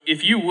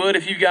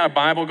if you've got a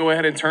Bible, go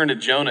ahead and turn to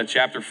Jonah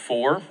chapter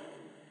 4.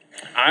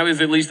 I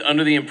was at least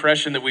under the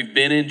impression that we've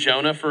been in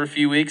Jonah for a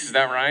few weeks. Is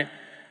that right?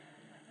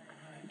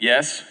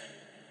 Yes?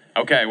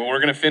 Okay, well, we're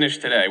going to finish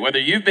today. Whether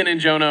you've been in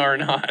Jonah or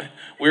not,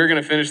 we're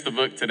going to finish the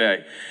book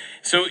today.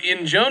 So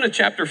in Jonah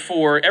chapter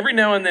 4, every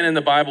now and then in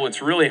the Bible,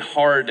 it's really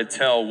hard to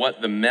tell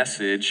what the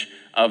message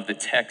of the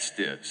text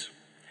is.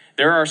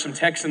 There are some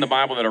texts in the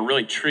Bible that are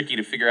really tricky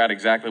to figure out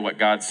exactly what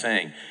God's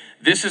saying.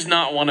 This is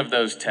not one of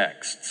those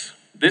texts.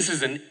 This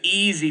is an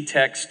easy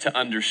text to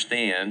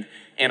understand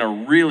and a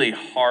really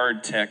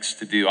hard text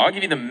to do. I'll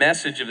give you the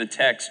message of the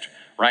text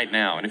right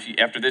now. And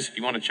after this, if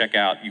you want to check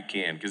out, you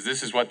can, because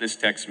this is what this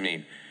text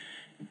means.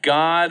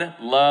 God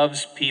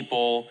loves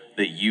people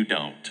that you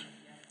don't.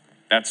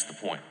 That's the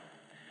point.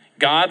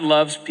 God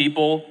loves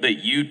people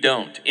that you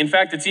don't. In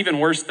fact, it's even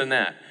worse than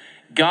that.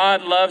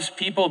 God loves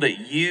people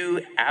that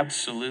you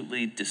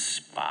absolutely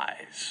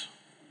despise.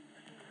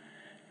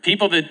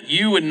 People that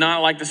you would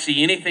not like to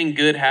see anything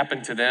good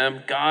happen to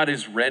them. God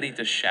is ready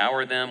to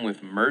shower them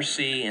with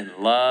mercy and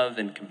love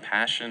and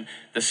compassion.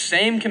 The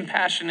same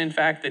compassion, in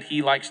fact, that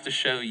he likes to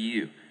show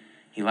you.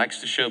 He likes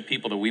to show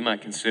people that we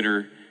might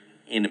consider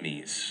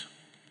enemies.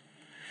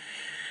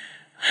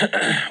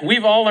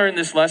 We've all learned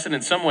this lesson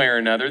in some way or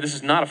another. This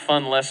is not a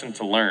fun lesson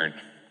to learn.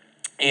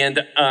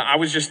 And I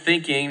was just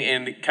thinking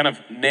and kind of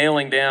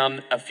nailing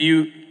down a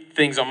few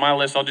things on my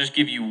list. I'll just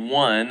give you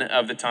one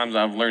of the times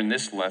I've learned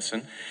this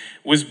lesson.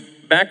 Was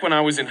back when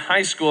I was in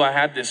high school, I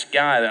had this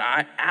guy that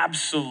I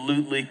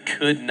absolutely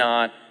could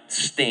not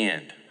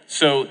stand.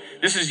 So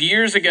this is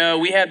years ago.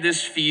 We had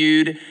this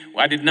feud.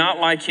 I did not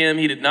like him.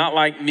 He did not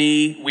like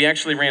me. We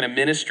actually ran a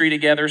ministry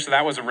together, so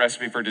that was a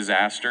recipe for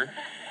disaster.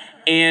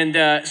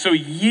 And so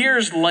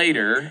years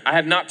later, I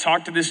had not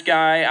talked to this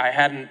guy. I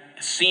hadn't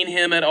seen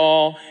him at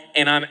all.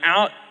 And I'm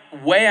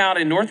way out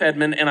in North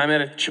Edmond, and I'm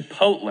at a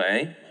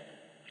Chipotle.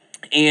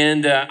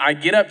 And I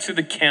get up to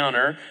the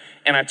counter,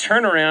 and I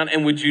turn around,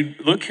 and would you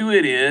look who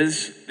it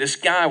is? This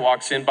guy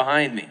walks in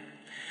behind me.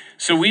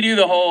 So we do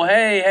the whole,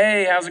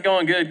 hey, how's it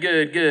going?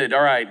 Good.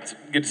 All right,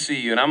 good to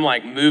see you. And I'm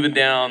like moving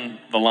down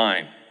the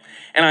line.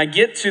 And I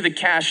get to the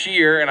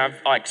cashier, and I've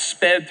like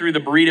sped through the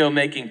burrito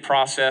making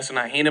process, and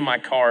I hand him my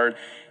card.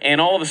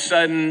 And all of a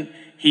sudden,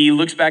 he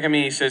looks back at me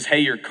and he says, hey,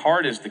 your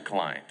card is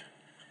declined.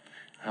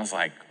 I was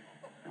like,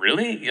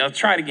 really?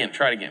 Try it again.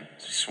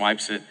 So he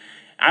swipes it.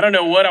 I don't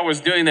know what I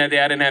was doing that day.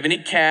 I didn't have any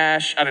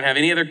cash. I didn't have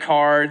any other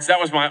cards. That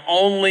was my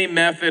only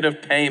method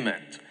of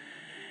payment.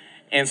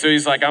 And so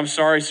he's like, I'm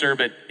sorry, sir,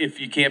 but if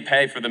you can't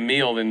pay for the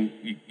meal, then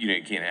you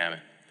can't have it.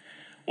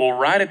 Well,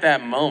 right at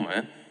that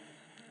moment,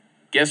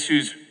 guess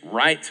who's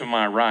right to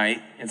my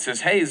right and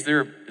says, hey, is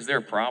there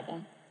a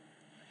problem?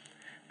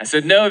 I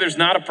said, no, there's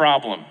not a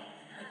problem.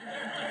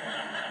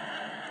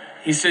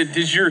 He said,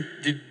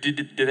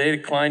 did they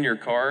decline your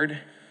card?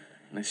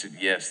 And I said,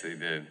 yes, they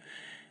did.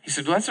 He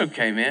said, well, that's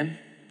okay, man.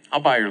 I'll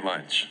buy your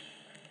lunch,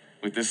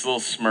 with this little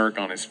smirk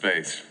on his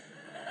face.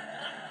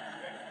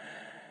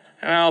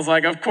 And I was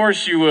like, of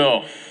course you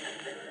will.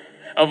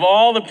 Of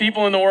all the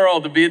people in the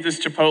world to be at this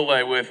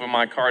Chipotle with when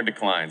my card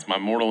declines, my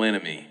mortal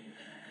enemy.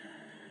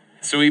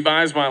 So he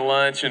buys my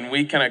lunch, and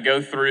we kind of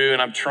go through,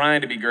 and I'm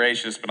trying to be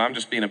gracious, but I'm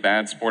just being a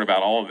bad sport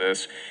about all of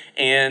this.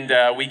 And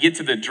we get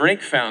to the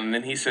drink fountain,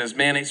 and he says,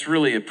 man, it's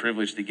really a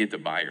privilege to get to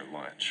buy your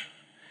lunch.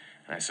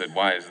 And I said,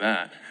 why is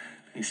that?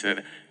 He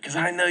said, because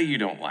I know you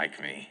don't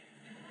like me.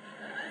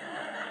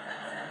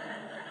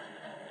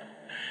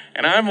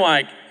 And I'm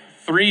like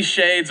 3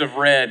 shades of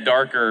red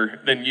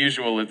darker than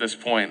usual at this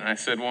point. And I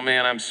said, well,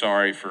 man, I'm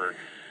sorry for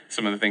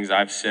some of the things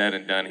I've said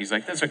and done. He's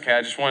like, that's okay.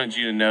 I just wanted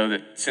you to know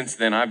that since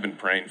then I've been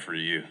praying for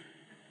you.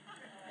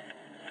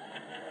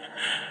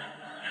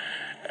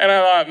 And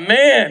I thought,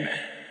 man,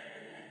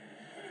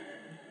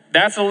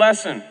 that's a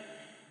lesson.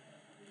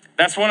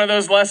 That's one of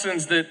those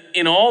lessons that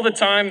in all the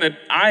time that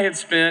I had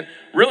spent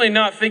really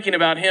not thinking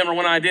about him, or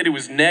when I did, it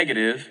was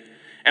negative.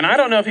 And I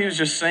don't know if he was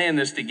just saying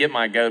this to get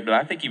my goat, but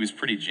I think he was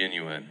pretty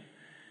genuine.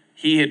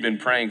 He had been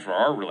praying for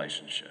our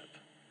relationship.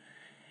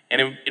 And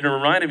it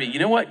reminded me, you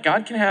know what?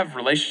 God can have a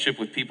relationship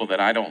with people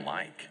that I don't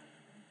like,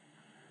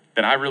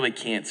 that I really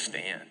can't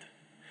stand.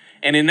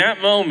 And in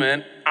that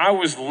moment, I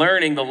was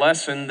learning the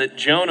lesson that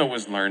Jonah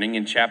was learning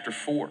in chapter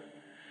 4.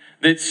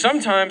 That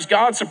sometimes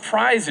God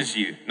surprises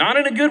you, not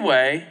in a good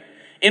way,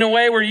 in a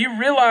way where you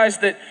realize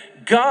that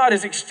God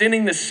is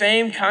extending the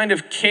same kind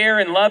of care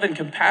and love and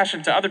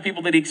compassion to other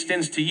people that he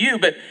extends to you,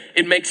 but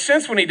it makes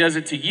sense when he does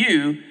it to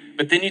you,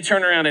 but then you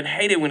turn around and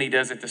hate it when he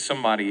does it to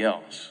somebody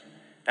else.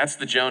 That's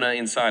the Jonah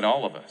inside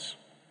all of us.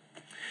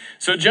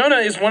 So Jonah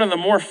is one of the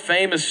more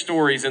famous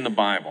stories in the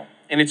Bible,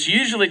 and it's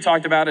usually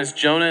talked about as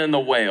Jonah and the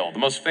whale. The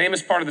most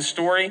famous part of the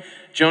story,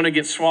 Jonah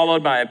gets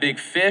swallowed by a big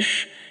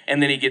fish,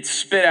 and then he gets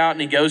spit out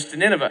and he goes to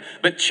Nineveh.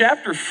 But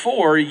chapter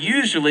 4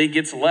 usually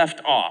gets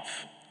left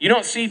off. You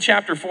don't see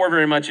chapter 4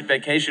 very much at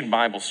Vacation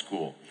Bible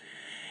School.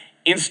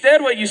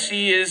 Instead, what you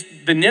see is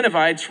the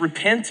Ninevites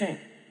repenting.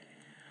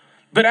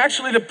 But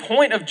actually, the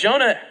point of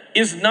Jonah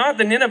is not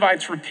the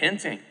Ninevites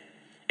repenting.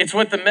 It's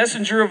what the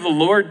messenger of the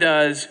Lord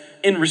does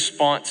in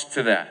response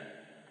to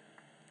that.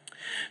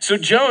 So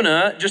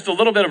Jonah, just a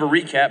little bit of a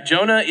recap.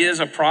 Jonah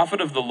is a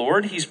prophet of the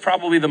Lord. He's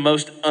probably the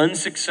most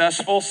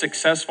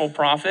successful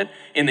prophet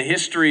in the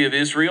history of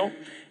Israel.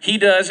 He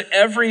does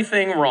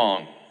everything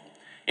wrong.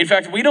 In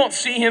fact, we don't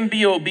see him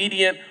be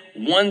obedient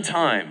one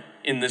time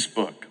in this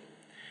book.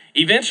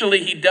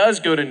 Eventually, he does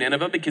go to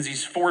Nineveh because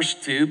he's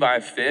forced to by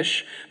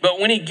Feix. But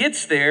when he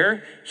gets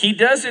there, he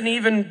doesn't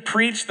even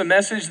preach the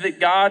message that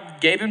God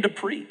gave him to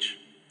preach.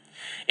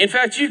 In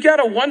fact, you've got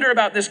to wonder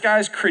about this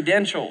guy's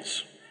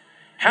credentials.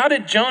 How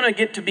did Jonah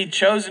get to be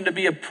chosen to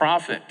be a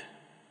prophet?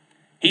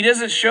 He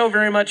doesn't show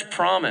very much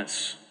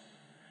promise.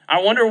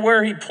 I wonder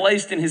where he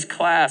placed in his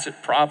class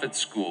at prophet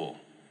school.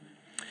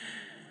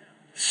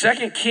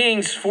 2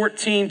 Kings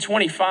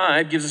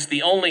 14:25 gives us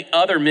the only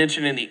other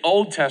mention in the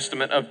Old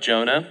Testament of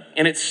Jonah,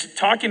 and it's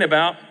talking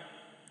about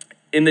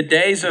in the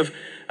days of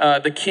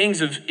the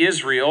kings of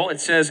Israel. It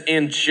says,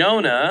 and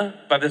Jonah,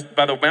 by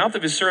the mouth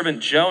of his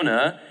servant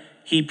Jonah,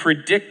 he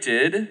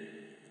predicted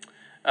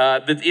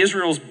that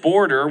Israel's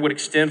border would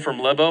extend from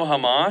Lebo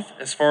Hamath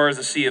as far as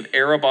the Sea of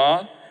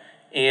Arabah,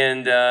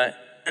 and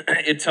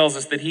it tells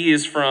us that he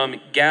is from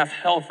Gath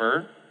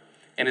Helfer,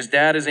 and his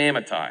dad is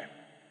Amittai.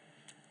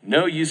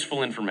 No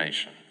useful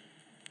information.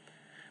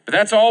 But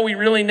that's all we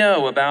really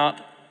know about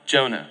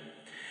Jonah.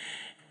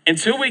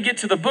 Until we get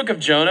to the book of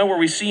Jonah, where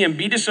we see him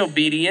be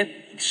disobedient,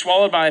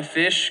 swallowed by a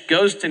fish,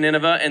 goes to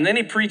Nineveh, and then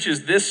he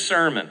preaches this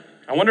sermon.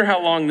 I wonder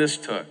how long this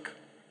took.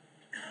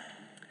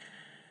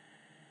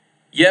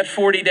 Yet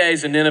 40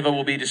 days and Nineveh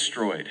will be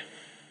destroyed.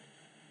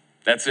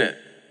 That's it.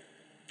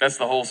 That's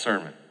the whole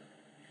sermon.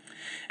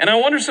 And I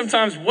wonder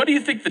sometimes, what do you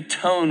think the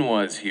tone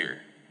was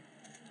here?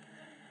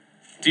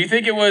 Do you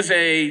think it was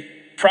a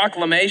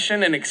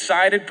proclamation, an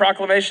excited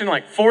proclamation,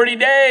 like 40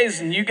 days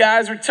and you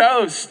guys are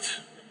toast?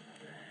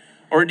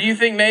 Or do you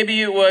think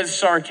maybe it was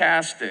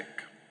sarcastic?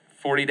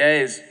 40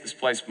 days, this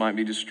place might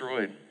be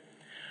destroyed.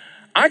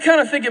 I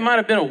kind of think it might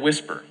have been a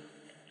whisper.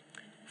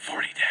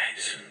 40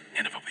 days,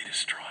 Nineveh will be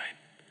destroyed.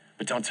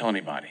 But don't tell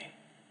anybody.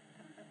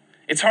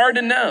 It's hard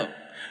to know.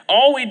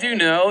 All we do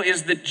know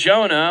is that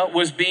Jonah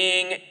was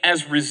being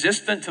as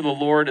resistant to the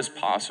Lord as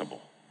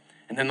possible.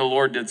 And then the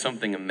Lord did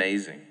something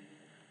amazing.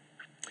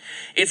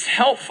 It's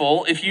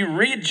helpful, if you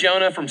read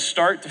Jonah from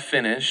start to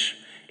finish,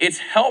 it's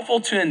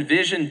helpful to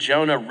envision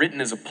Jonah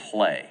written as a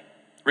play,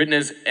 written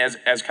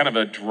as kind of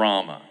a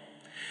drama.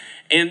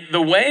 And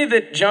the way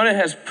that Jonah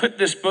has put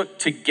this book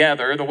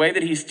together, the way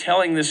that he's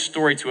telling this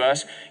story to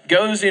us,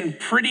 goes in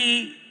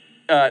pretty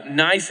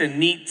nice and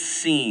neat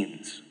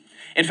scenes.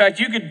 In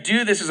fact, you could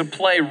do this as a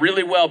play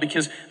really well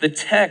because the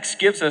text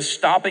gives us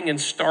stopping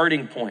and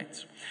starting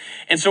points.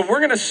 And so we're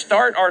going to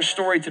start our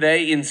story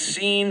today in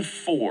scene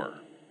 4.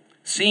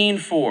 Scene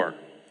 4.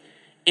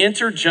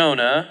 Enter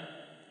Jonah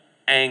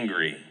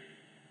angry.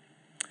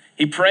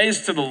 He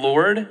prays to the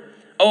Lord,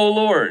 "O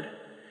Lord,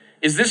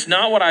 is this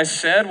not what I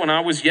said when I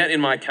was yet in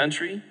my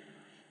country?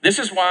 This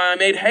is why I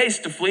made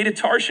haste to flee to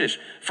Tarshish,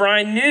 for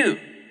I knew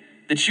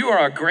that you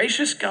are a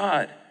gracious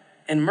God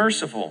and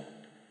merciful,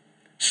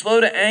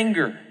 slow to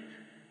anger,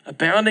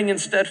 abounding in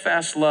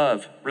steadfast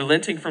love,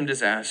 relenting from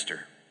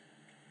disaster.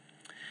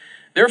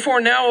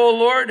 Therefore now, O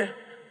Lord,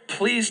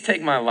 please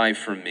take my life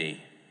from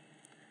me.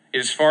 It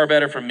is far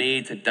better for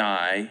me to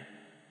die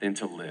than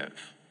to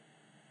live."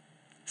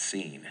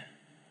 Scene.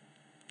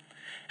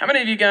 How many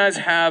of you guys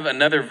have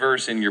another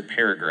verse in your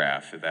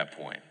paragraph at that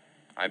point?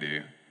 I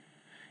do.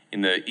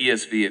 In the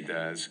ESV it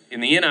does.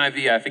 In the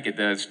NIV I think it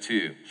does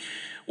too.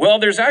 Well,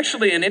 there's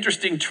actually an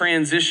interesting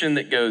transition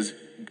that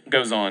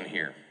goes on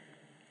here.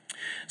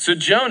 So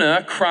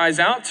Jonah cries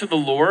out to the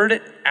Lord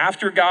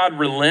after God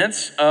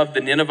relents of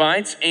the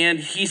Ninevites, and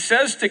he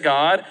says to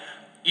God,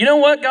 "You know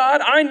what,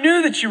 God? I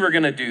knew that you were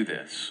going to do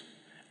this.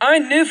 I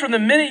knew from the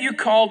minute you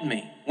called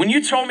me, when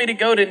you told me to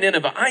go to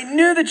Nineveh, I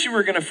knew that you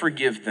were going to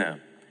forgive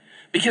them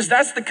because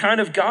that's the kind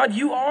of God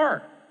you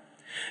are."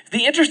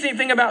 The interesting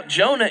thing about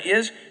Jonah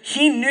is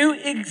he knew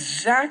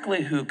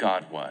exactly who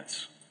God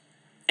was,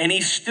 and he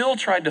still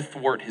tried to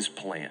thwart his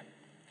plan.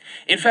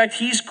 In fact,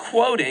 he's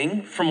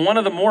quoting from one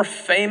of the more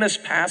famous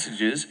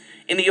passages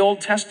in the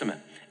Old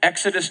Testament,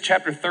 Exodus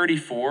chapter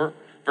 34,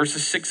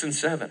 verses 6 and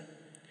 7.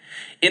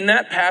 In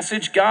that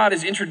passage, God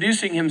is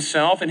introducing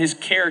himself and his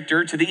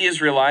character to the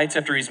Israelites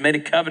after he's made a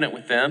covenant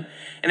with them.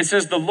 And it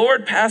says, "The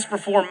Lord passed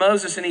before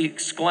Moses and he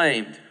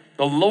exclaimed,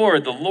 the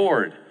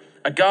Lord,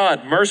 a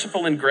God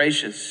merciful and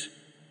gracious,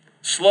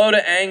 slow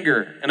to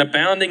anger and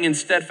abounding in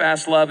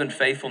steadfast love and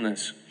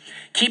faithfulness,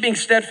 keeping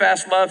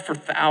steadfast love for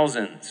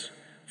thousands,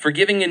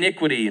 forgiving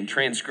iniquity and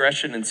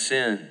transgression and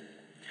sin,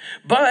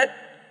 but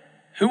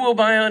who will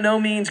by no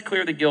means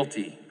clear the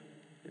guilty,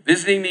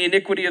 visiting the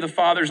iniquity of the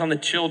fathers on the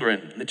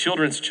children, and the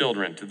children's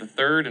children to the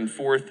third and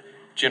fourth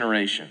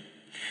generation."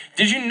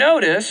 Did you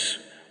notice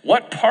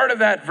what part of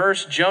that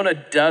verse Jonah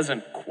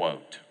doesn't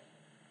quote?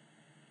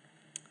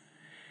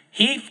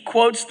 He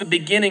quotes the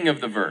beginning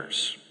of the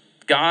verse.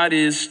 God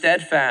is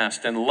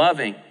steadfast and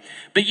loving.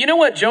 But you know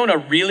what Jonah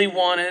really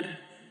wanted?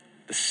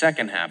 The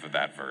second half of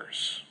that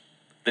verse.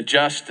 The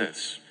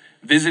justice,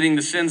 visiting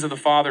the sins of the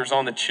fathers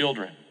on the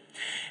children.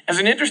 As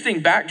an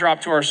interesting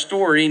backdrop to our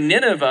story,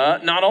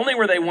 Nineveh, not only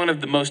were they one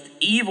of the most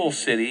evil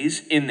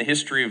cities in the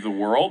history of the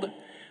world,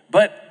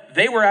 but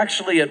they were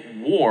actually at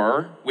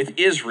war with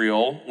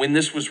Israel when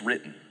this was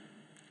written.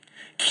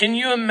 Can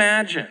you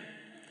imagine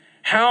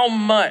how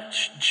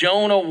much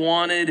Jonah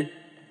wanted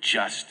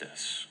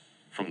justice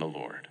from the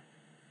Lord?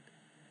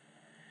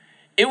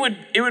 It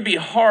would be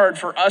hard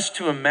for us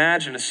to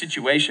imagine a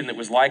situation that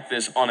was like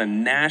this on a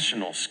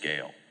national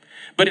scale.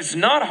 But it's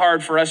not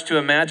hard for us to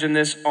imagine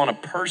this on a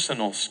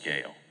personal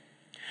scale.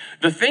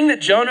 The thing that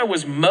Jonah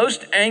was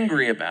most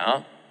angry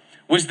about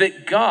was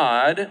that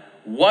God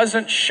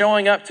wasn't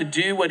showing up to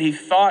do what he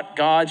thought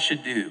God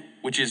should do,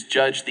 which is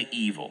judge the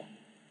evil.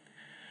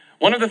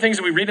 One of the things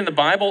that we read in the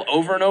Bible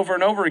over and over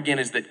and over again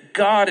is that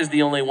God is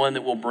the only one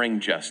that will bring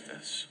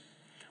justice.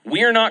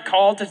 We are not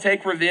called to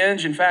take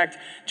revenge. In fact,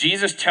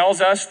 Jesus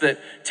tells us that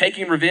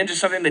taking revenge is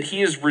something that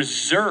he has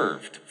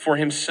reserved for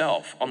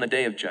himself on the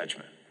day of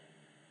judgment.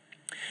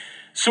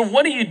 So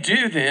what do you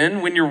do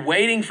then when you're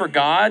waiting for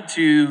God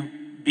to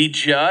be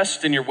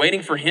just and you're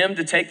waiting for him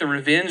to take the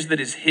revenge that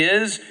is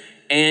his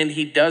and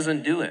he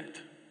doesn't do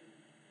it?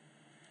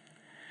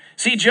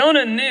 See,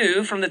 Jonah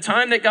knew from the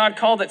time that God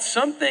called that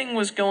something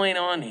was going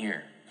on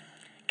here.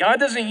 God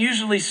doesn't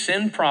usually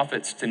send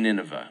prophets to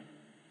Nineveh.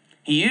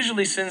 He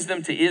usually sends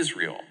them to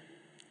Israel.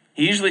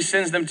 He usually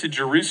sends them to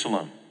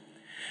Jerusalem.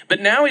 But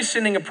now he's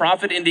sending a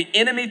prophet into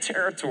enemy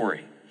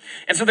territory.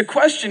 And so the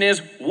question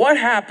is, what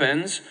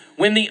happens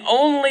when the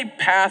only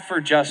path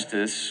for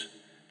justice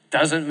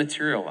doesn't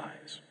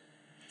materialize?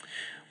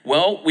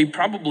 Well, we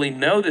probably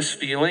know this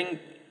feeling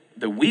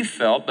that we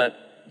felt,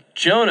 but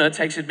Jonah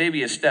takes it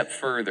maybe a step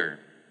further.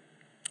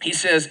 He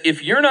says,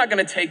 if you're not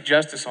going to take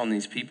justice on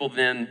these people,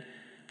 then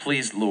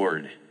please,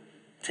 Lord,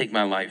 take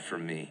my life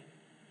from me.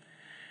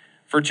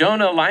 For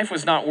Jonah, life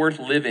was not worth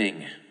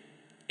living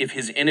if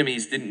his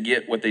enemies didn't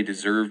get what they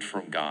deserved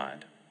from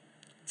God.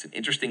 It's an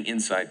interesting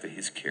insight to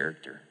his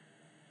character.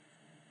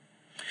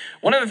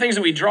 One of the things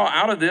that we draw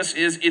out of this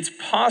is it's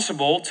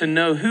possible to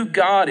know who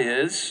God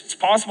is. It's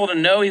possible to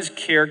know his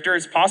character.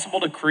 It's possible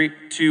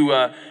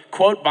to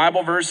quote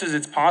Bible verses.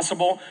 It's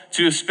possible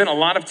to have spent a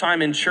lot of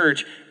time in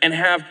church and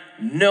have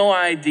no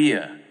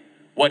idea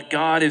what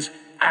God is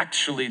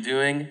actually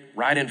doing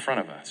right in front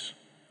of us.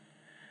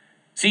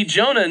 See,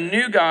 Jonah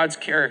knew God's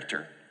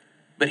character,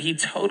 but he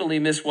totally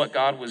missed what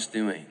God was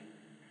doing.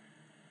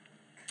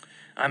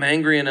 I'm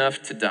angry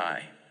enough to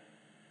die.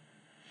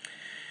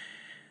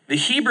 The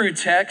Hebrew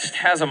text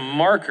has a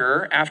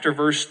marker after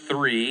verse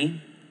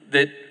 3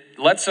 that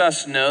lets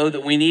us know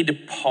that we need to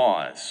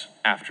pause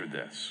after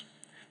this,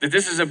 that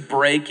this is a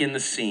break in the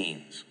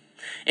scenes.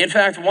 In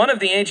fact, one of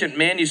the ancient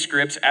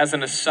manuscripts, as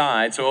an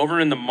aside, so over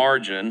in the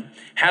margin,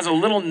 has a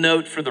little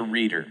note for the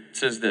reader. It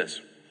says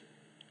this: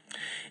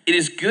 it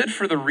is good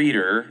for the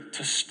reader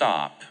to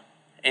stop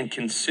and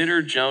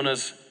consider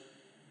Jonah's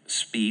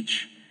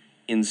speech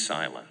in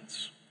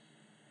silence.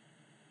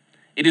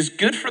 It is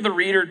good for the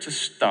reader to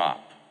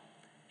stop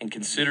and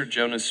consider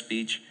Jonah's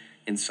speech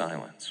in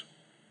silence.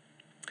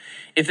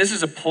 If this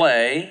is a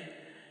play,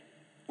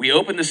 we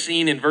open the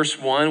scene in verse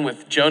 1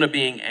 with Jonah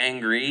being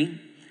angry,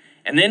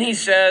 and then he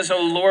says,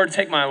 "Oh Lord,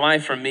 take my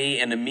life from me,"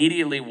 and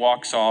immediately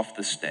walks off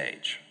the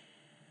stage.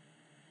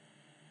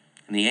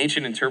 And the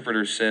ancient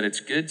interpreter said it's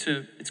good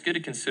to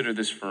consider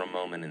this for a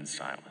moment in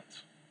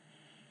silence.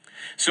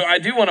 So I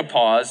do want to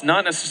pause,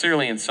 not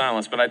necessarily in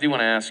silence, but I do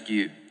want to ask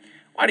you,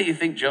 why do you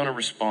think Jonah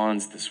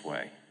responds this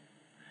way?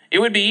 It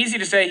would be easy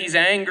to say he's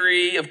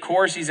angry. Of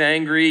course he's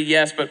angry,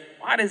 yes, but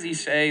why does he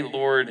say,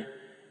 "Lord,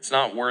 it's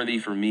not worthy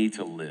for me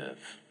to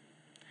live"?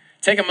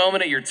 Take a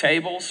moment at your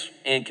tables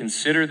and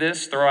consider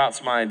this, throw out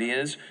some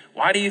ideas.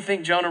 Why do you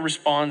think Jonah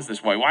responds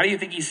this way? Why do you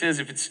think he says,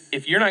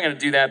 if you're not going to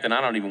do that, then I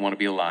don't even want to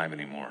be alive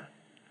anymore?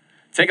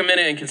 Take a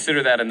minute and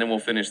consider that, and then we'll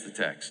finish the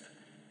text.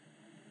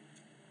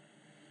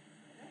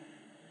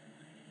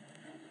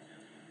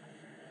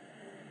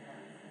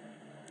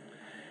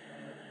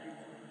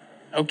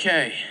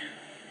 Okay.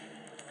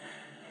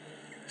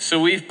 So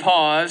we've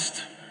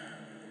paused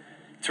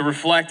to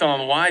reflect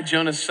on why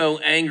Jonah's so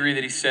angry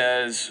that he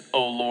says,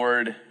 "Oh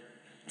Lord,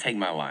 take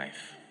my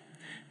life."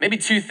 Maybe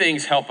two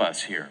things help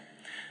us here.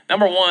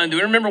 Number one, do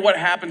we remember what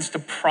happens to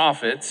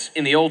prophets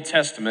in the Old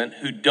Testament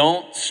who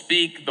don't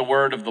speak the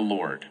word of the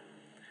Lord?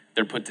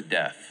 They're put to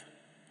death.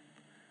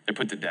 They're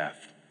put to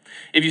death.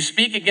 If you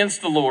speak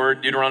against the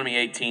Lord, Deuteronomy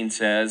 18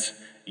 says,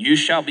 you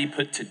shall be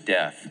put to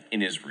death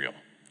in Israel.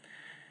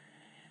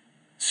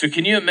 So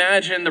can you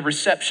imagine the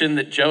reception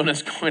that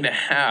Jonah's going to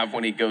have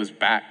when he goes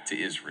back to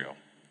Israel?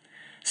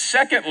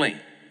 Secondly,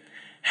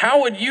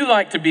 how would you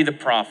like to be the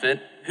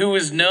prophet who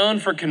was known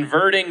for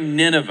converting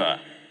Nineveh?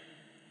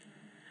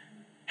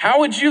 How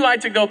would you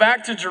like to go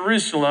back to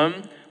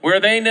Jerusalem where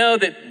they know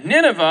that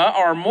Nineveh,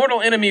 our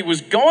mortal enemy,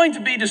 was going to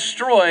be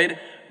destroyed,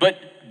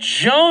 but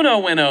Jonah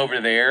went over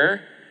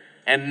there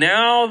and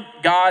now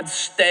God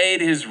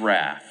stayed his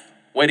wrath?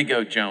 Way to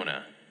go,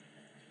 Jonah.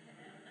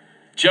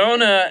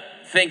 Jonah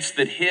thinks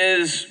that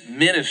his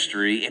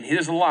ministry and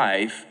his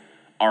life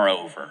are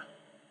over.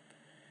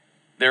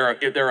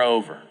 They're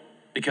over.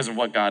 because of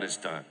what God has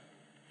done.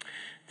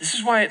 This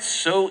is why it's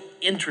so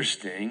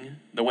interesting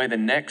the way the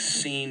next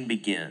scene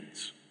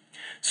begins.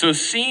 So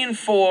scene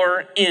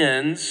 4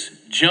 ends.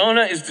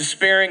 Jonah is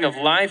despairing of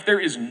life. There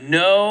is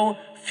no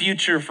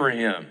future for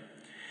him.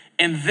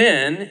 And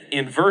then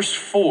in verse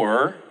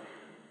 4,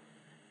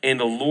 and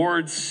the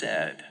Lord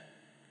said,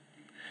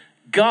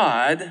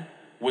 God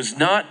was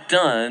not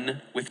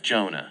done with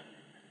Jonah.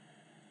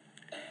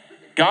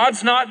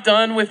 God's not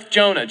done with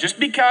Jonah. Just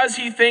because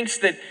he thinks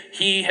that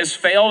he has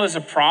failed as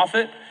a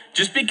prophet,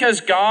 just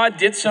because God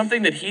did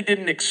something that he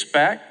didn't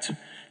expect,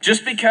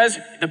 just because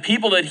the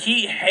people that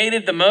he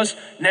hated the most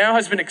now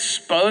has been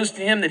exposed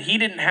to him, that he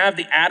didn't have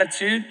the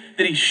attitude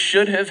that he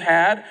should have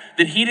had,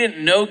 that he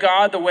didn't know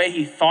God the way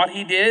he thought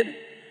he did,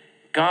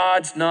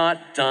 God's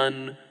not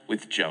done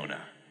with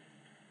Jonah.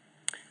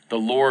 The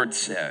Lord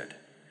said,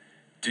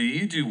 do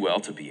you do well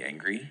to be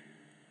angry?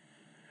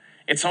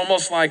 It's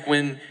almost like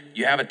when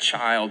you have a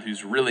child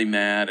who's really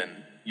mad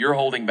and you're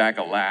holding back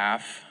a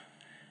laugh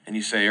and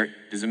you say,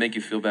 does it make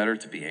you feel better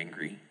to be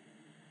angry?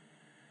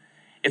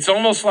 It's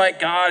almost like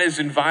God is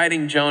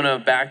inviting Jonah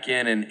back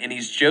in and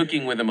he's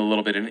joking with him a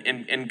little bit.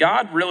 And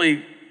God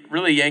really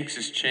yanks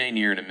his chain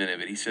here in a minute,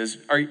 but he says,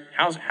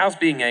 how's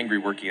being angry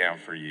working out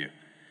for you?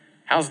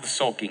 How's the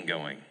sulking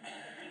going?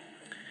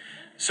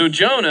 So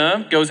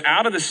Jonah goes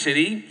out of the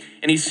city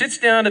and he sits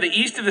down to the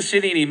east of the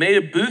city and he made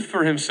a booth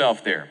for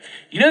himself there.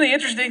 You know the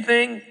interesting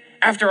thing?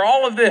 After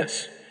all of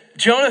this,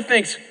 Jonah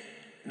thinks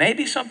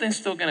maybe something's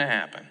still going to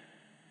happen.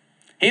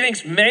 He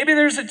thinks maybe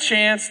there's a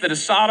chance that a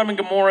Sodom and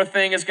Gomorrah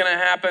thing is going to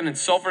happen and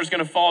sulfur is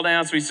going to fall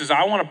down. So he says,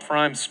 I want a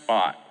prime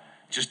spot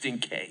just in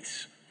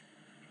case.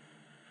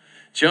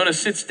 Jonah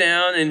sits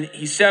down and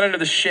he sat under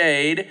the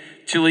shade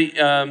till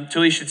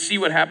he should see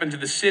what happened to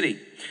the city.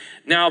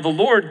 Now the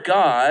Lord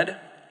God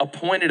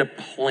appointed a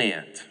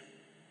plant,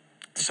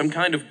 some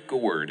kind of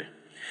gourd,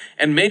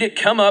 and made it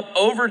come up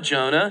over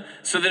Jonah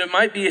so that it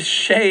might be a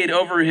shade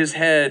over his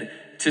head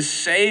to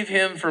save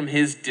him from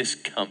his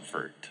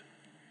discomfort.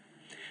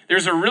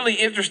 There's a really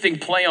interesting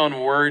play on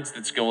words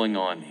that's going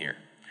on here.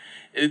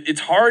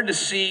 It's hard to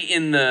see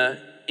in the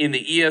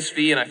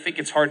ESV, and I think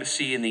it's hard to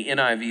see in the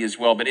NIV as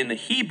well, but in the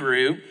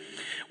Hebrew,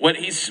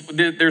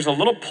 there's a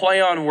little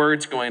play on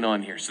words going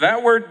on here. So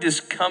that word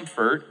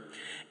discomfort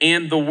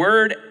and the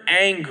word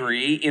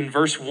angry in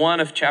verse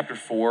 1 of chapter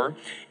 4,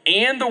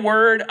 and the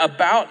word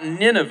about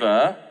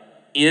Nineveh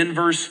in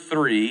verse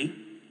 3,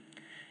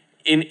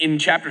 in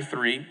chapter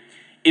 3,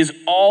 is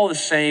all the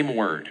same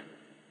word.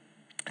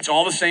 It's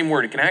all the same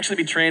word. It can actually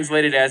be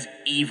translated as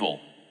evil.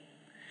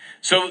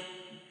 So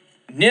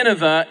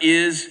Nineveh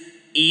is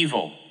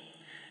evil.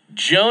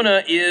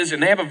 Jonah is,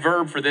 and they have a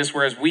verb for this,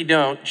 whereas we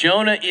don't.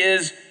 Jonah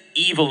is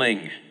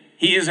eviling.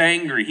 He is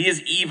angry. He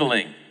is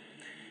eviling.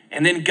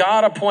 And then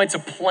God appoints a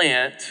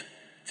plant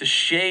to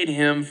shade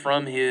him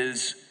from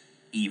his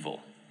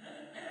evil.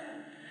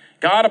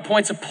 God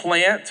appoints a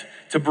plant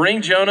to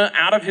bring Jonah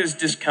out of his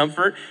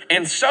discomfort.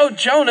 And so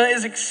Jonah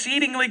is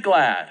exceedingly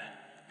glad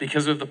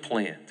because of the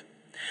plant.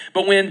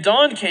 But when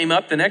dawn came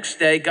up the next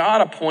day,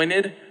 God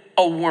appointed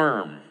a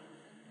worm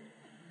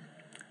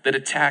that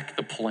attacked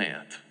the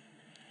plant.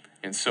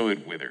 And so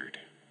it withered.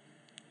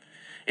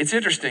 It's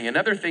interesting.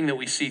 Another thing that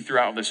we see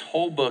throughout this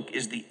whole book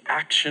is the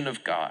action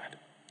of God.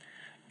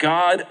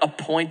 God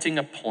appointing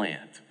a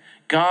plant.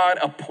 God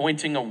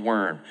appointing a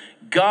worm.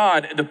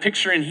 God, the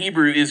picture in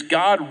Hebrew is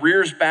God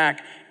rears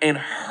back and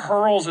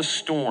hurls a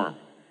storm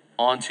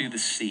onto the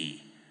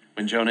sea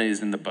when Jonah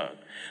is in the boat.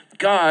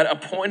 God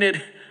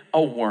appointed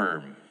a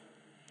worm.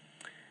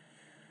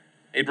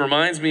 It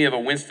reminds me of a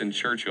Winston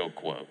Churchill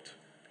quote.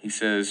 He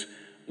says,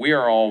 "We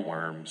are all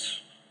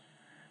worms,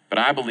 but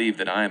I believe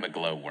that I am a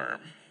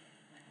glowworm."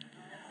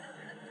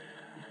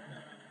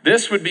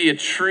 This would be a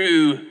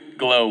true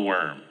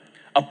glowworm,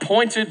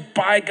 appointed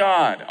by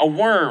God, a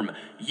worm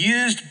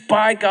used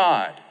by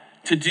God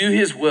to do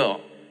his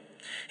will.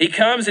 He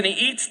comes and he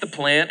eats the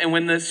plant, and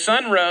when the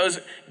sun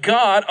rose,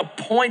 God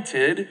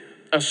appointed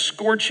a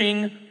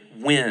scorching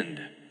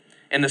wind,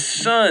 and the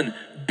sun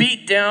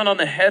beat down on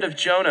the head of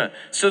Jonah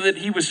so that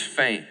he was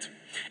faint,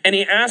 and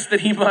he asked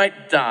that he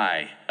might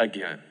die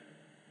again.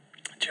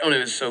 Jonah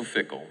is so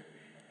fickle.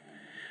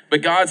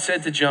 But God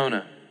said to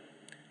Jonah,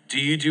 "Do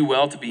you do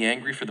well to be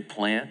angry for the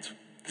plant?"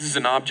 This is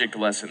an object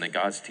lesson that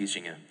God's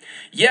teaching him.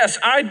 "Yes,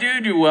 I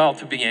do well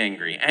to be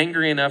angry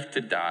enough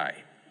to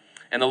die."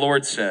 And the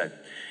Lord said,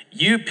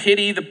 "You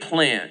pity the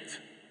plant.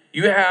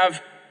 You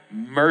have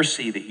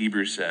mercy," the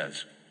Hebrew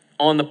says,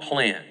 "on the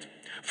plant,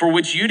 for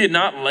which you did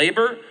not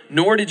labor,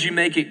 nor did you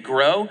make it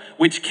grow,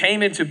 which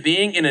came into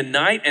being in a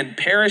night and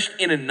perished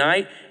in a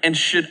night. And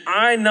should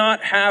I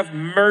not have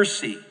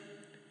mercy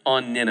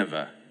on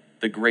Nineveh,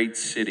 the great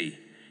city,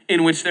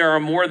 in which there are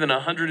more than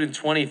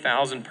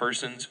 120,000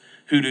 persons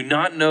who do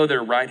not know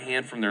their right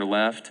hand from their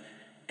left,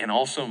 and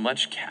also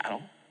much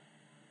cattle?"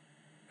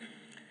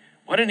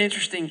 What an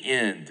interesting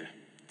end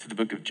to the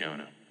book of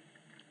Jonah.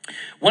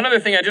 One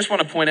other thing I just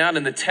want to point out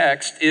in the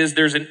text is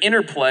there's an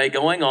interplay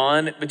going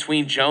on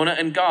between Jonah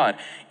and God.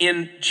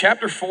 In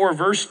chapter 4,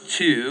 verse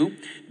 2,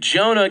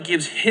 Jonah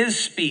gives his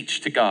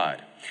speech to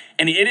God,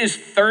 and it is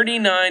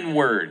 39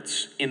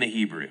 words in the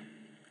Hebrew.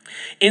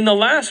 In the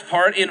last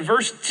part, in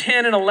verse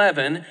 10 and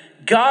 11,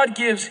 God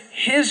gives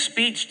his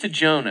speech to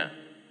Jonah.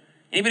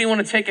 Anybody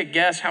want to take a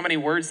guess how many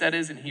words that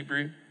is in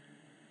Hebrew?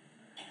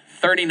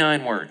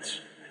 39 words.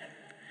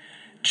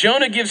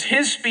 Jonah gives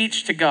his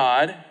speech to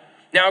God.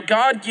 Now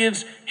God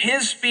gives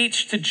his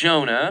speech to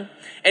Jonah,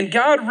 and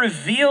God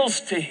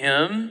reveals to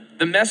him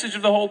the message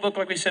of the whole book,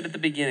 like we said at the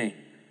beginning.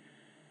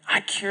 I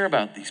care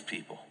about these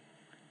people,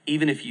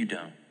 even if you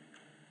don't.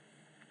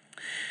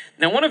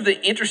 Now, one of the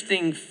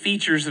interesting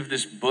features of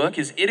this book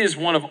is it is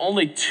one of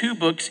only 2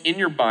 books in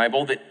your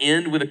Bible that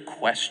end with a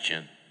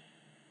question.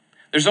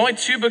 There's only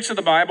 2 books of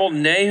the Bible,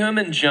 Nahum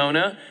and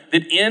Jonah,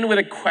 that end with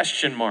a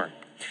question mark.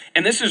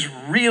 And this is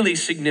really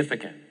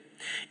significant.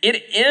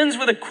 It ends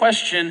with a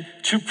question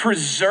to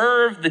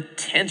preserve the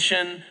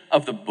tension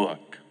of the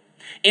book.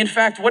 In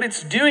fact, what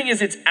it's doing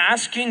is it's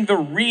asking the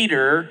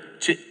reader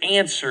to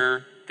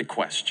answer the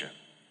question.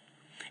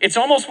 It's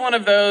almost one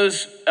of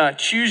those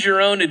choose your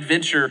own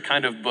adventure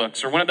kind of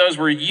books, or one of those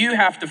where you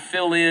have to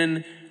fill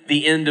in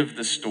the end of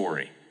the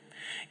story.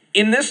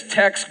 In this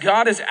text,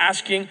 God is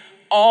asking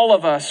all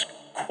of us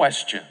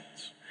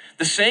questions.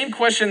 The same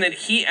question that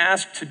he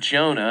asked to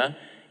Jonah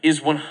is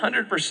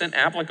 100%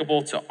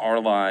 applicable to our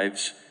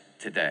lives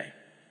today.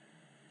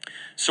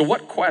 So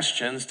what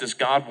questions does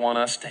God want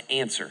us to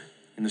answer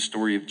in the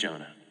story of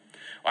Jonah?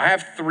 Well, I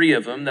have 3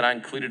 of them that I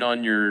included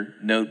on your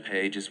note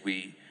page as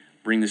we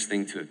bring this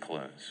thing to a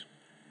close.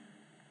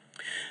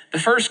 The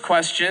first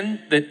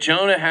question that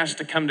Jonah has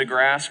to come to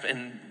grasp,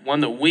 and one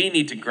that we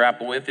need to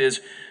grapple with,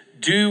 is,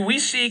 do we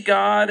see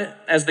God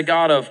as the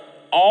God of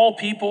all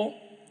people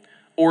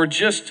or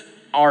just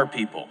our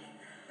people?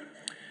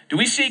 Do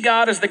we see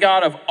God as the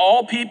God of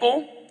all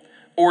people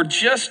or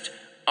just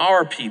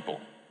our people?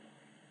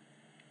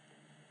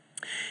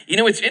 You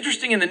know, it's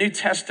interesting in the New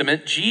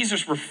Testament,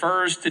 Jesus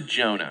refers to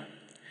Jonah.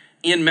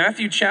 In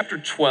Matthew chapter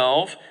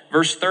 12,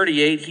 verse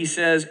 38, he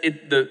says,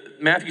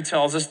 Matthew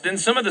tells us, then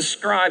some of the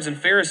scribes and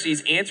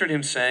Pharisees answered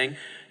him saying,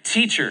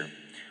 "Teacher,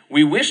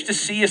 we wish to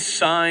see a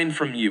sign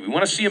from you." We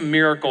want to see a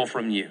miracle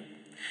from you.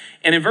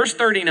 And in verse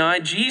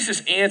 39,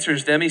 Jesus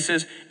answers them. He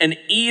says, "An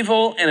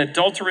evil and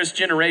adulterous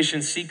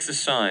generation seeks a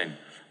sign,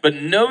 but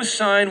no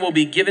sign will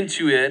be given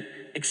to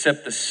it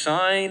except the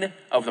sign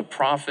of the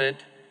prophet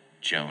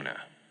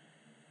Jonah.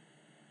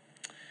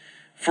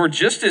 For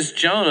just as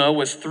Jonah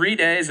was 3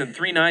 days and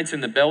 3 nights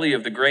in the belly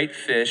of the great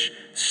fish,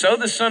 so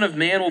the Son of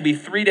Man will be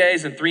 3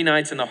 days and 3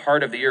 nights in the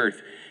heart of the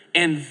earth."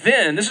 And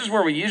then, this is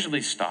where we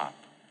usually stop.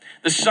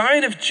 The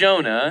sign of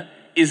Jonah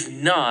is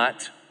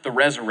not the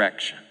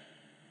resurrection.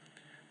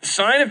 The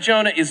sign of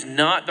Jonah is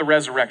not the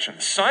resurrection.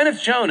 The sign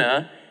of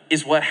Jonah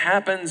is what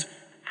happens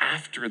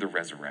after the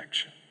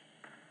resurrection.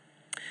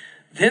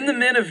 Then the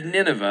men of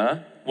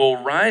Nineveh will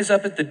rise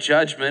up at the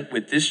judgment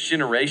with this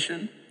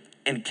generation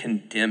and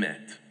condemn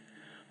it.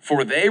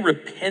 For they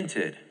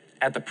repented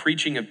at the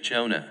preaching of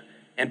Jonah.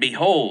 And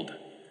behold,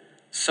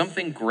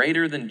 something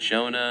greater than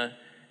Jonah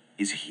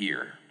is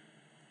here.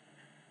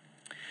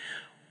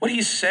 What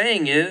he's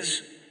saying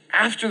is,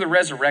 after the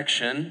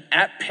resurrection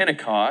at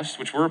Pentecost,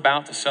 which we're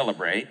about to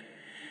celebrate,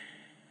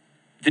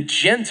 the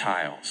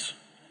Gentiles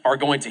are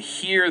going to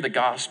hear the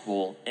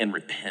gospel and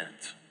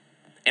repent.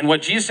 And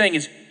what Jesus is saying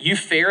is, you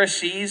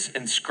Pharisees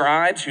and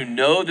scribes who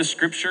know the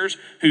scriptures,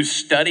 who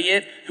study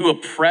it, who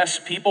oppress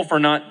people for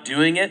not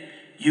doing it,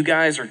 you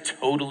guys are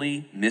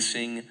totally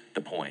missing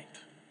the point.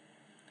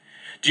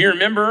 Do you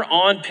remember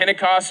on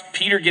Pentecost,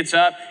 Peter gets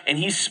up and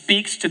he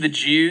speaks to the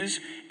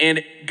Jews,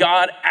 and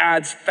God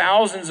adds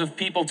thousands of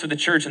people to the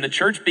church, and the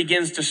church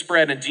begins to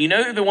spread. And do you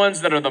know who the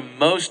ones that are the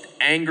most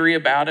angry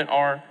about it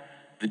are?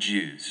 The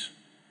Jews.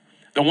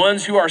 The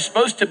ones who are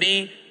supposed to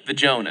be the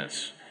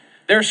Jonahs.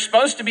 They're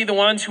supposed to be the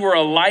ones who are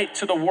a light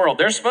to the world.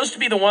 They're supposed to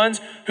be the ones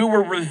who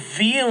were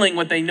revealing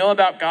what they know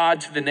about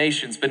God to the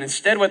nations. But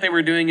instead what they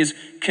were doing is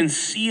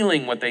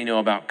concealing what they know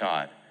about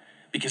God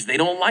because they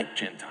don't like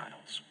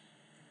Gentiles.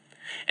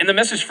 And the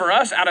message for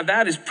us out of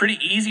that is pretty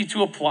easy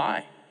to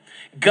apply.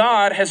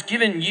 God has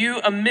given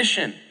you a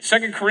mission.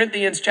 2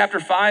 Corinthians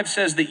chapter 5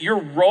 says that your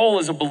role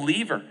as a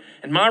believer,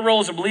 and my role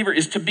as a believer,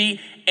 is to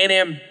be an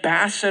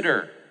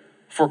ambassador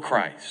for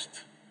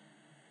Christ.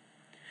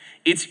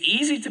 It's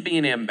easy to be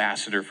an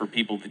ambassador for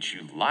people that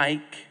you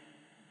like,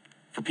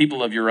 for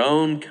people of your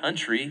own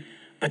country,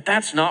 but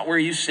that's not where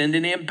you send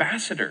an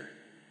ambassador.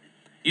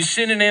 You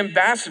send an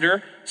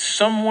ambassador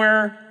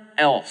somewhere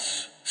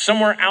else,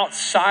 somewhere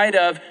outside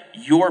of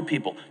your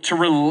people, to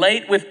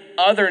relate with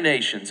other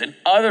nations and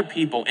other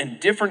people and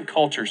different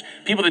cultures,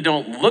 people that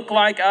don't look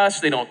like us,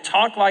 they don't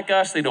talk like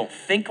us, they don't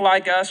think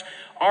like us.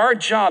 Our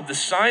job, the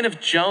sign of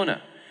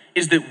Jonah,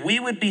 is that we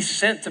would be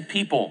sent to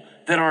people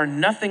that are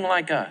nothing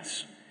like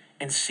us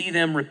and see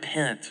them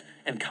repent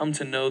and come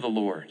to know the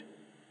Lord.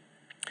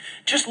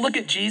 Just look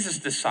at Jesus'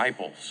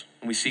 disciples,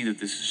 and we see that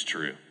this is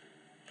true.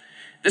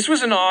 This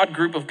was an odd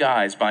group of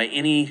guys by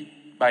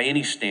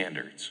any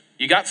standards.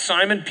 You got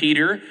Simon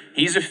Peter,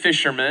 he's a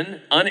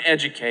fisherman,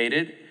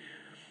 uneducated.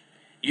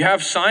 You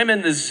have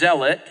Simon the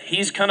Zealot,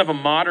 he's kind of a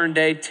modern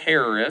day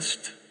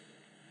terrorist.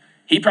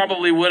 He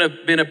probably would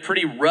have been a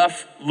pretty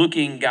rough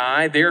looking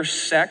guy. Their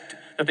sect,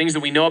 the things that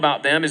we know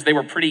about them is they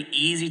were pretty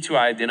easy to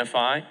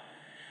identify.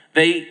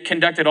 They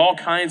conducted all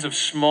kinds of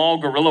small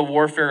guerrilla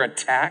warfare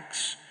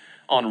attacks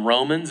on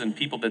Romans and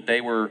people that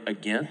they were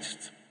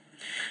against.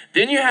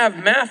 Then you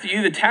have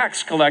Matthew, the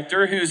tax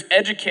collector, who's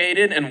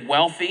educated and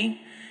wealthy.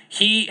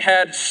 He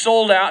had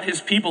sold out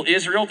his people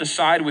Israel to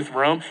side with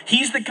Rome.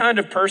 He's the kind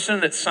of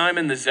person that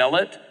Simon the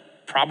Zealot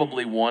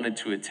probably wanted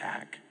to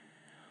attack.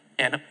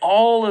 And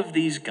all of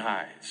these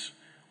guys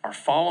are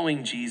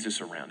following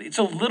Jesus around. It's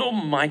a little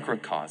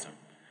microcosm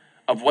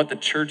of what the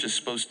church is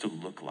supposed to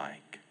look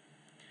like.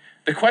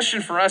 The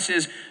question for us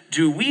is,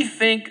 do we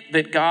think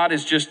that God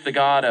is just the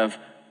God of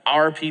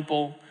our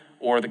people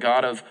or the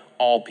God of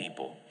all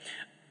people?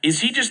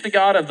 Is he just the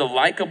God of the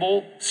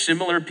likable,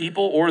 similar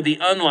people, or the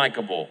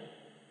unlikable,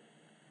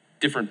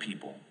 different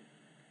people?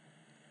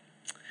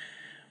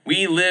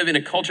 We live in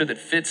a culture that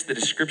fits the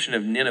description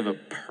of Nineveh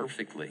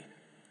perfectly.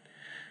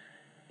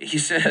 He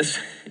says,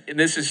 and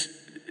this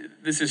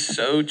is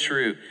so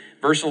true.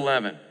 Verse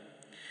 11,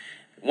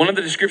 one of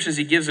the descriptions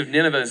he gives of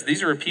Nineveh is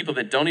these are a people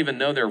that don't even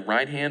know their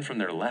right hand from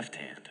their left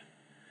hand.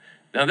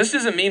 Now, this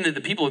doesn't mean that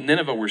the people of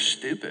Nineveh were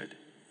stupid.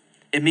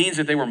 It means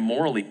that they were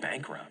morally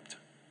bankrupt.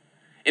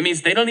 It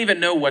means they don't even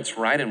know what's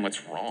right and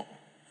what's wrong.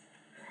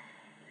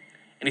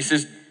 And he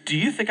says, do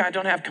you think I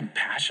don't have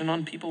compassion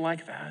on people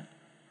like that?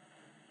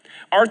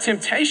 Our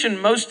temptation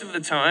most of the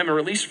time, or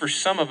at least for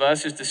some of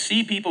us, is to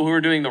see people who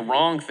are doing the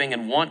wrong thing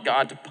and want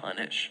God to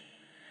punish.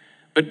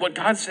 But what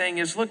God's saying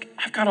is, look,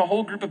 I've got a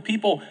whole group of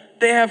people.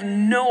 They have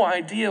no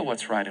idea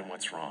what's right and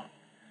what's wrong.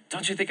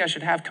 Don't you think I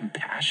should have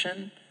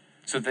compassion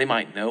so that they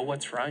might know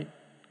what's right?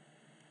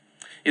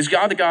 Is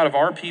God the God of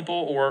our people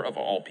or of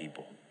all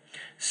people?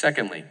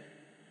 Secondly,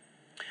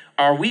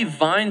 are we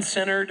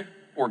vine-centered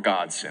or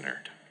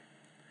God-centered?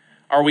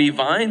 Are we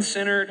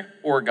vine-centered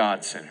or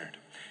God-centered?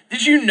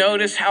 Did you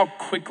notice how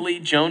quickly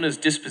Jonah's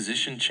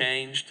disposition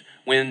changed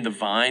when the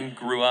vine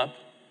grew up?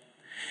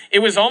 It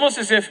was almost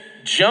as if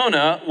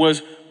Jonah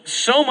was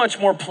so much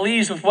more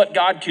pleased with what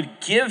God could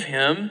give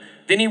him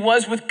than he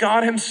was with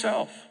God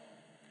himself.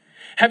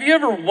 Have you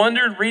ever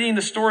wondered, reading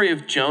the story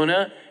of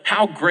Jonah,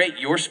 how great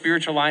your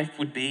spiritual life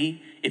would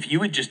be if you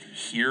would just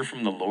hear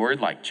from the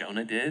Lord like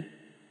Jonah did?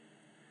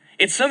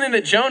 It's something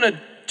that Jonah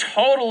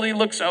totally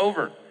looks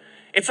over.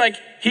 It's like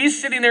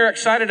he's sitting there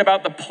excited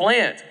about the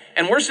plant,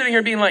 and we're sitting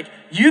here being like,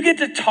 you get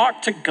to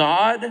talk to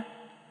God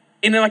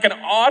in like an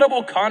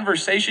audible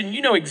conversation.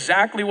 You know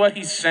exactly what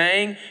he's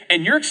saying,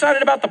 and you're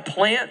excited about the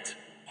plant.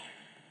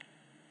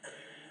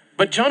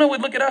 But Jonah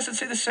would look at us and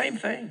say the same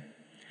thing.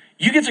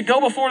 You get to go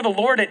before the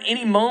Lord at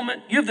any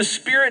moment. You have the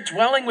Spirit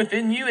dwelling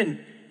within you,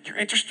 and you're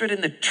interested in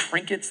the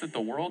trinkets that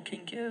the world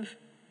can give.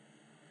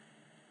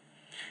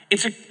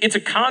 It's a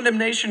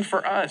condemnation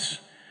for us.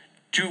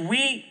 Do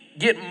we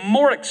get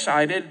more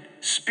excited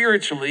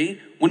spiritually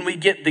when we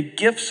get the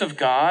gifts of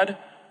God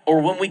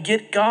or when we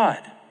get God?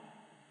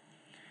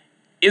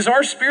 Is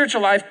our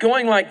spiritual life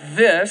going like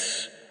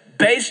this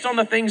based on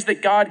the things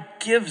that God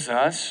gives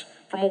us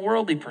from a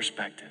worldly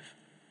perspective?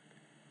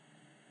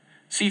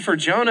 See, for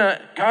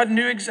Jonah, God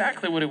knew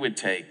exactly what it would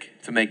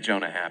take to make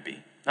Jonah happy.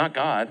 Not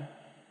God,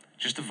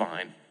 just a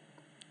vine.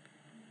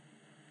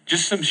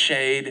 Just some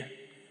shade,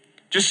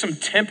 just some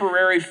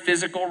temporary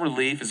physical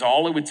relief is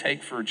all it would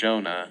take for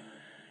Jonah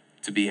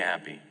to be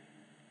happy.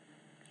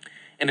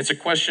 And it's a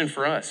question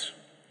for us.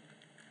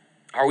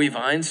 Are we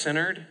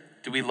vine-centered?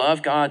 Do we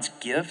love God's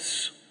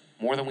gifts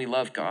more than we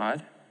love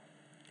God?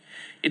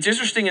 It's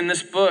interesting in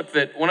this book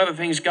that one of the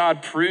things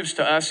God proves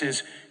to us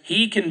is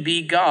he can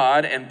be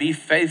God and be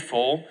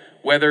faithful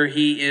whether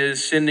he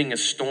is sending a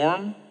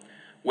storm,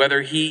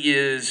 whether he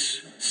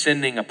is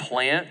sending a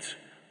plant,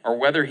 or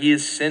whether he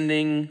is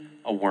sending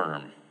a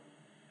worm.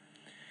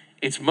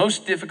 It's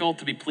most difficult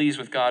to be pleased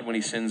with God when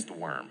he sends the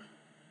worm,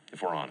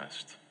 if we're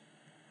honest.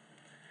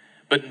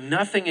 But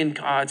nothing in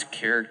God's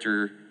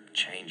character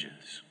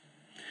changes.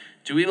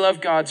 Do we love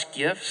God's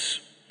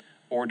gifts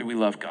or do we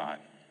love God?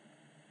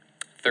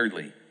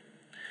 Thirdly,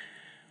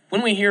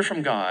 when we hear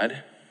from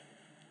God,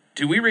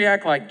 do we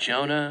react like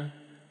Jonah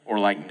or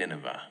like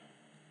Nineveh?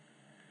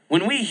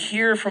 When we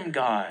hear from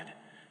God,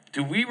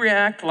 do we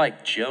react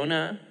like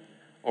Jonah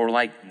or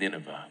like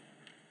Nineveh?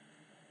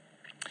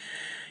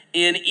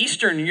 In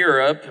Eastern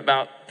Europe,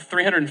 about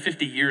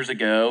 350 years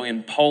ago,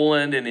 in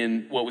Poland and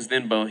in what was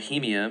then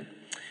Bohemia,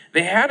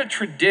 they had a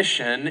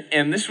tradition,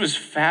 and this was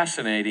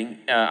fascinating.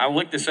 I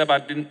looked this up. I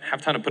didn't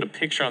have time to put a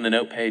picture on the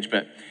note page,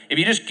 but if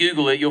you just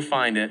Google it, you'll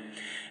find it.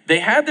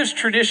 They had this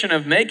tradition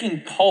of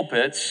making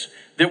pulpits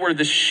that were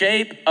the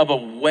shape of a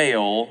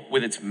whale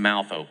with its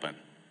mouth open.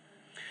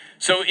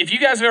 So if you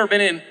guys have ever been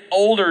in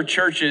older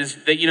churches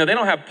that, they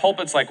don't have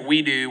pulpits like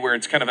we do where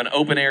it's kind of an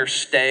open air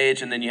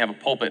stage and then you have a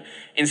pulpit.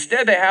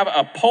 Instead, they have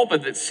a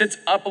pulpit that sits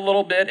up a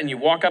little bit and you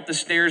walk up the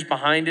stairs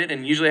behind it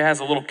and usually has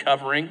a little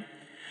covering.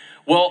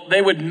 Well,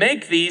 they would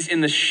make these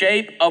in the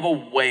shape of a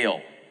whale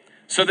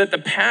so that the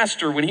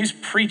pastor, when he's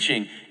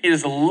preaching,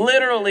 is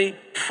literally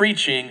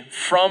preaching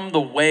from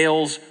the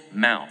whale's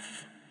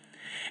mouth.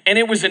 And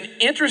it was an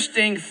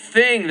interesting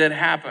thing that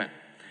happened.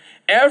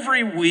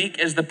 Every week,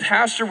 as the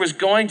pastor was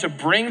going to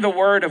bring the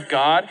word of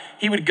God,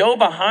 he would go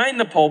behind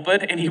the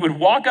pulpit and he would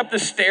walk up the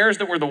stairs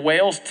that were the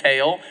whale's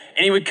tail,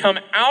 and he would come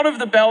out of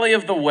the belly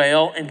of the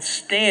whale and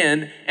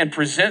stand and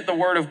present the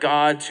word of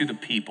God to the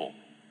people.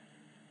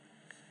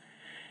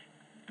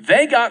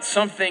 They got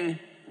something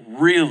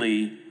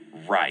really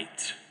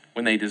right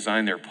when they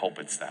designed their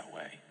pulpits that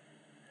way.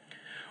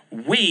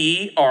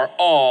 We are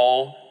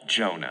all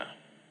Jonah.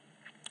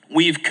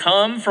 We've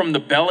come from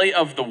the belly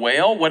of the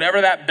whale, whatever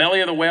that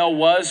belly of the whale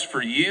was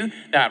for you,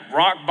 that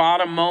rock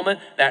bottom moment,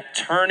 that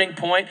turning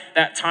point,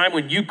 that time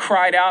when you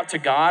cried out to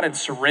God and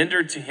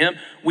surrendered to him.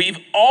 We've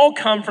all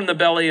come from the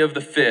belly of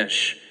the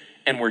fish,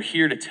 and we're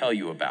here to tell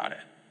you about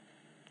it.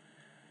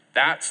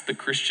 That's the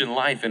Christian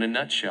life in a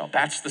nutshell.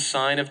 That's the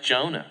sign of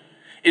Jonah,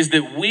 is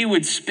that we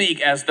would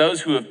speak as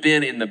those who have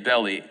been in the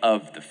belly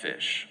of the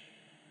fish.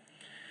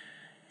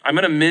 I'm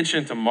going to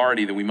mention to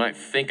Marty that we might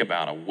think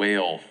about a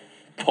whale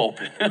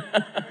pulpit,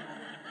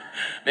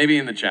 maybe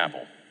in the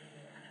chapel.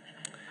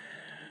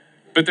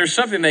 But there's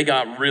something they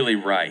got really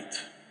right.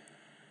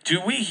 Do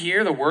we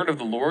hear the word of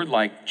the Lord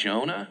like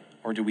Jonah,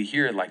 or do we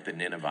hear it like the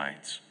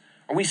Ninevites?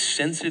 Are we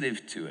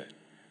sensitive to it?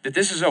 That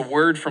this is a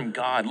word from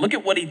God. Look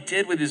at what he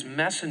did with his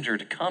messenger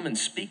to come and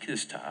speak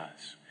this to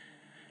us.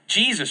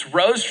 Jesus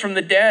rose from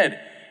the dead.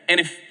 And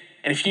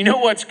if you know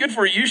what's good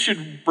for you, you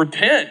should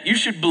repent. You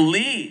should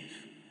believe.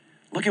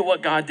 Look at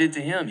what God did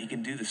to him. He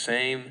can do the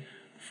same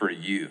for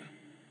you.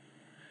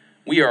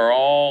 We are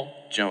all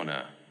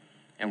Jonah,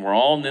 and we're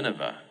all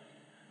Nineveh.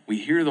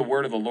 We hear the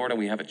word of the Lord, and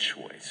we have a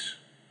choice.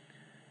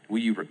 Will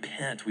you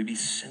repent? Will you be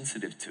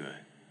sensitive to it?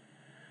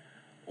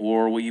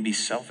 Or will you be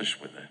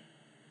selfish with it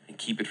and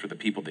keep it for the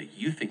people that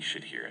you think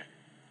should hear it,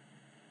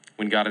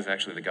 when God is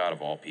actually the God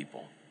of all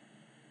people?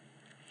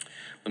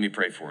 Let me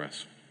pray for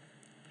us.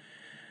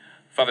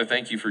 Father,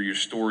 thank you for your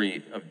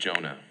story of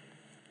Jonah.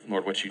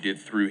 Lord, what you did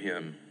through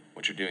him,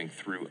 what you're doing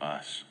through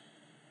us.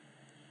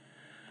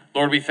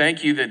 Lord, we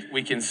thank you that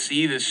we can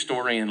see this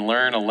story and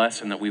learn a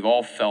lesson that we've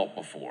all felt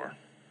before.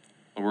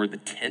 Lord, the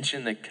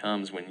tension that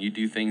comes when you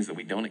do things that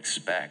we don't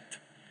expect,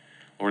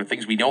 or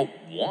things we don't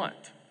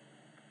want.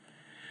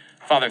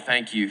 Father,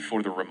 thank you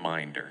for the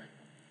reminder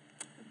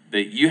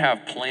that you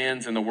have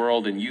plans in the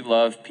world and you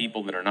love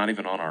people that are not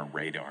even on our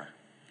radar.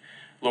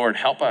 Lord,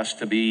 help us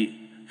to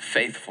be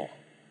faithful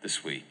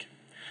this week.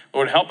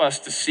 Lord, help us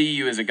to see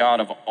you as a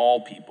God of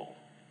all people.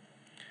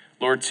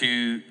 Lord,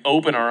 to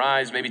open our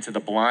eyes maybe to the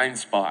blind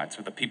spots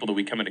or the people that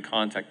we come into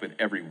contact with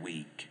every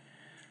week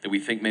that we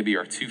think maybe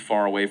are too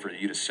far away for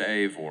you to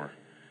save, or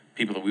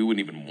people that we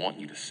wouldn't even want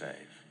you to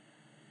save.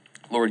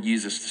 Lord,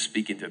 use us to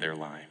speak into their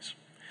lives.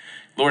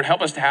 Lord,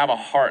 help us to have a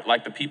heart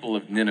like the people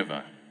of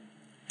Nineveh.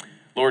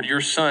 Lord,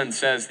 your son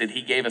says that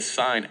he gave a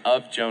sign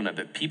of Jonah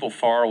that people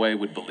far away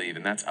would believe,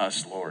 and that's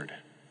us, Lord.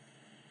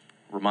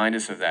 Remind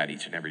us of that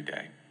each and every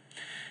day.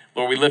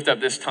 Lord, we lift up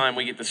this time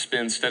we get to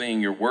spend studying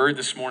your word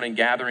this morning,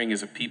 gathering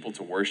as a people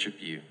to worship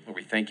you. Lord,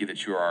 we thank you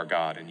that you are our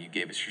God and you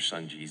gave us your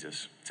son,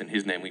 Jesus. It's in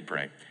his name we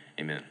pray.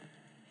 Amen.